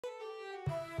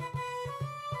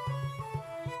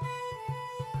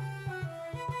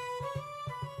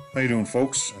How you doing,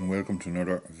 folks, and welcome to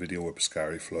another video with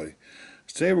Piscari Fly.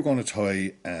 Today we're going to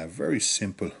tie a very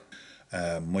simple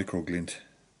micro glint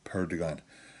perdigon,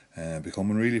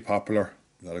 becoming really popular.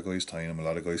 A lot of guys tying them, a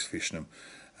lot of guys fishing them,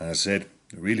 and as I said,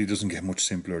 it really doesn't get much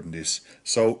simpler than this.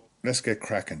 So let's get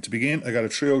cracking. To begin, I got a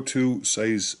 302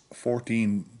 size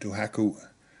 14 dohiku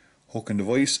hook and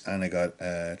device, and I got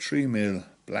a 3mm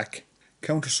black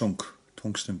countersunk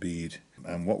tungsten bead.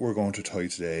 And what we're going to tie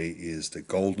today is the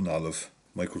golden olive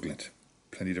micro glint.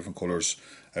 Plenty of different colours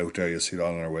out there. You'll see it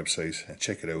all on our website.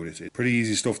 Check it out. It's pretty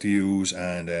easy stuff to use,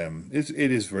 and it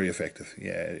is very effective.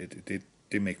 Yeah,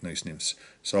 they make nice nymphs.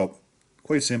 So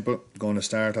quite simple. Going to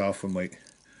start off with my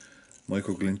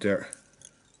micro glint there.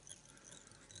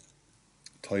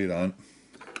 Tie it on,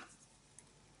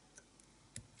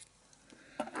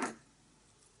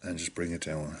 and just bring it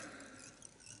down.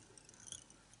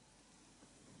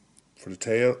 For the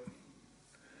tail,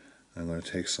 I'm going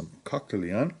to take some Coq De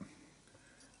Leon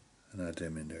and add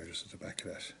them in there just at the back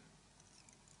of that.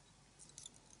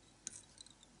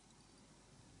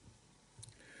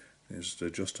 Just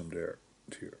adjust them there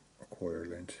to your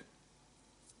required length.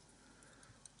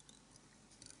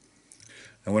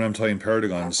 Now when I'm tying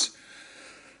perdigons,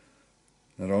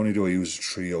 not only do I use a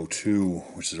 302,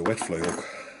 which is a wet fly hook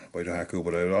by dohiku,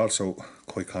 but I would also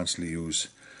quite constantly use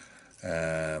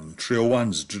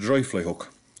 301s, the dry fly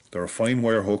hook. They're a fine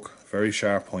wire hook, very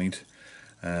sharp point,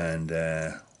 and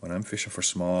when I'm fishing for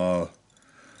small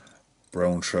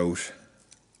brown trout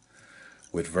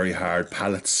with very hard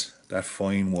pallets, that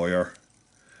fine wire,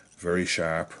 very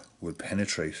sharp, will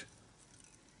penetrate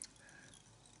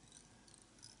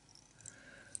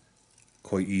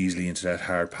quite easily into that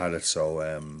hard pallet. So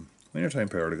when you're tying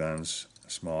perdigons,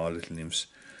 small little nymphs,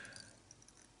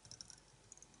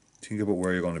 think about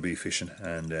where you're going to be fishing,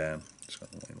 and just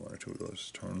going to wind one or two of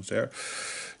those turns there.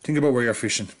 Think about where you're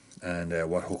fishing and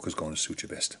what hook is going to suit you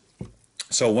best.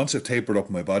 So once I've tapered up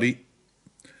my body,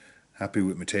 happy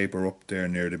with my taper up there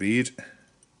near the bead,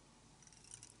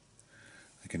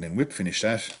 I can then whip finish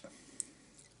that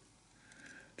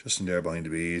just in there behind the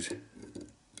bead.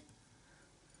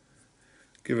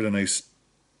 Give it a nice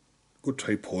good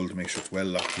tight pull to make sure it's well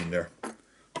locked in there.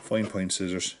 Fine point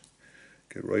scissors,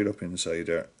 get right up inside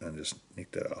there and just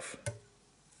nick that off.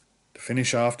 To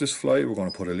finish off this fly, we're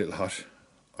going to put a little hot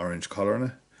orange collar on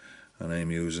it, and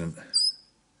I'm using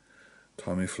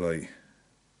Tommi fly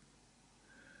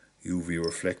UV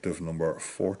reflective number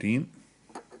 14.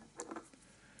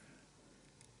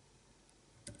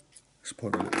 Just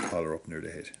put a little collar up near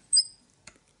the head.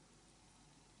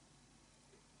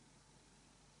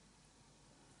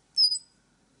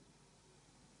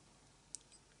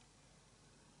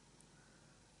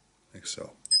 Like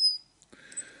so.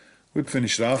 We'll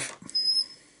finish it off.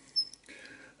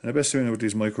 And the best thing with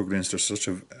these micro glints, there's such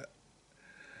a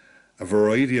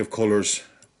variety of colours,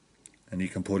 and you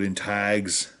can put in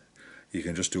tags. You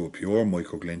can just do a pure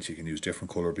micro glint. You can use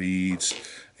different colour beads.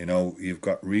 You know, you've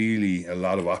got really a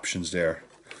lot of options there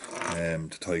to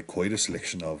tie quite a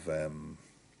selection of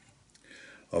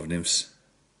nymphs.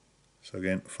 So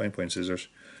again, fine point scissors,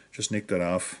 just nick that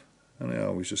off, and I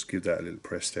always just give that a little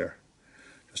press there.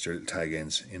 Just your little tag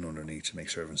ends in underneath to make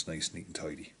sure everything's nice, neat and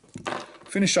tidy.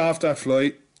 Finish off that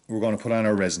fly, we're going to put on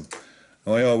our resin.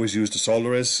 Now I always use the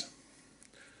Solarez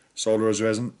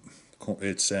resin.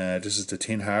 It's this is the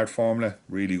tin hard formula,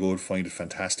 really good, find it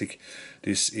fantastic.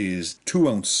 This is 2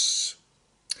 ounce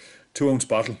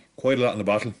bottle, quite a lot in the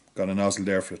bottle. Got a nozzle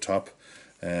there for the top,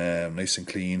 nice and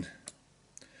clean,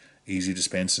 easy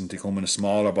dispensing. They come in a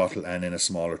smaller bottle and in a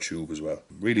smaller tube as well.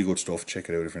 Really good stuff, check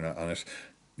it out if you're not on it.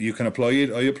 You can apply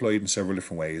it, I apply it in several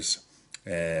different ways.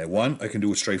 One, I can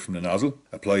do it straight from the nozzle,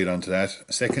 apply it onto that.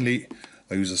 Secondly,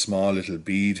 I use a small little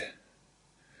bead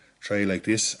tray like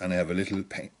this, and I have a little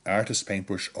artist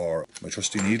paintbrush or my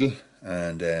trusty needle,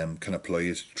 and can apply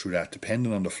it through that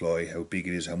depending on the fly, how big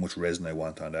it is, how much resin I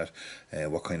want on that,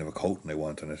 what kind of a coating I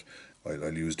want on it.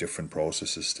 I'll use different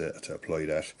processes to apply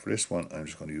that. For this one, I'm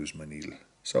just going to use my needle.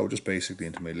 So just basically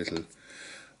into my little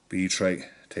bead tray,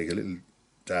 take a little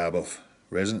dab of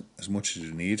resin, as much as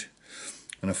you need.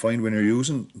 And I find when you're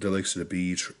using the likes of the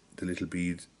bead, the little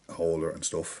bead holder and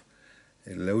stuff,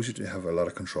 it allows you to have a lot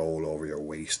of control over your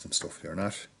waste and stuff. You're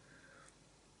not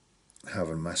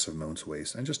having massive amounts of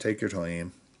waste, and just take your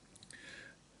time,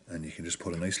 and you can just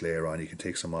put a nice layer on. You can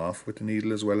take some off with the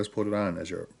needle as well as put it on as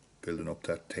you're building up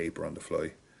that taper on the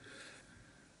fly,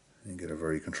 and get a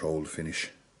very controlled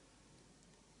finish.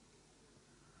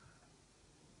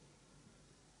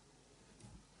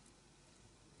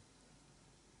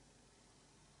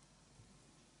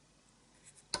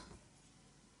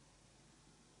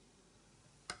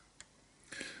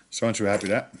 So once you're happy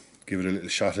with that, give it a little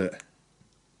shot of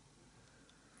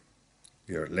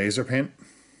your laser pen.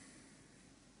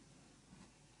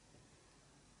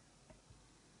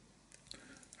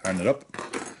 Harden it up.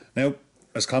 Now,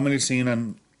 as commonly seen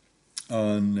on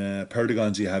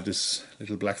Perdigons, you have this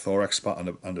little black thorax spot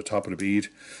on the top of the bead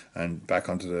and back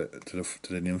onto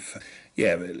the nymph.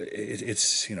 Yeah,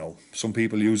 it's you know, some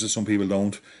people use it, some people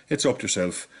don't. It's up to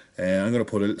yourself. I'm going to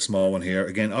put a little small one here.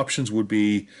 Again, options would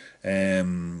be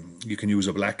you can use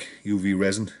a black UV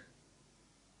resin.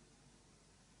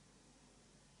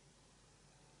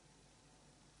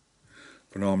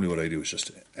 But normally what I do is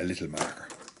just a little marker,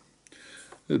 a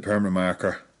little permanent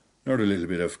marker, another little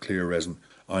bit of clear resin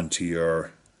onto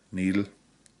your needle,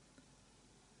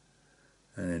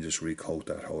 and then just recoat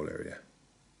that whole area.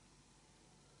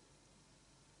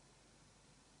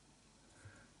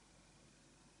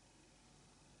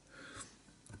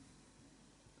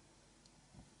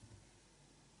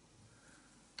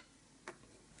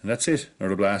 And that's it.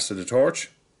 Another blast of the torch.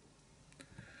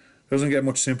 Doesn't get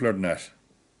much simpler than that.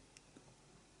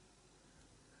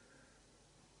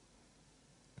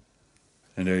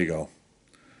 And there you go.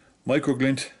 Micro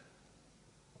glint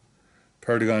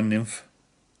Perdigon nymph.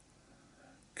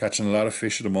 Catching a lot of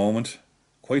fish at the moment.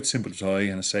 Quite simple to tie,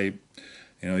 and I say,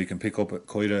 you know, you can pick up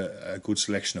quite a good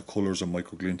selection of colours of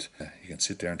micro glint. You can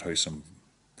sit there and tie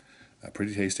a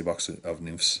pretty tasty box of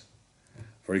nymphs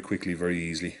very quickly, very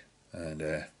easily,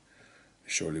 and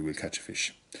surely we'll catch a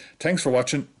fish. Thanks for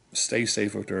watching. Stay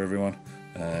safe out there, everyone,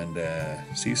 and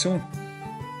see you soon.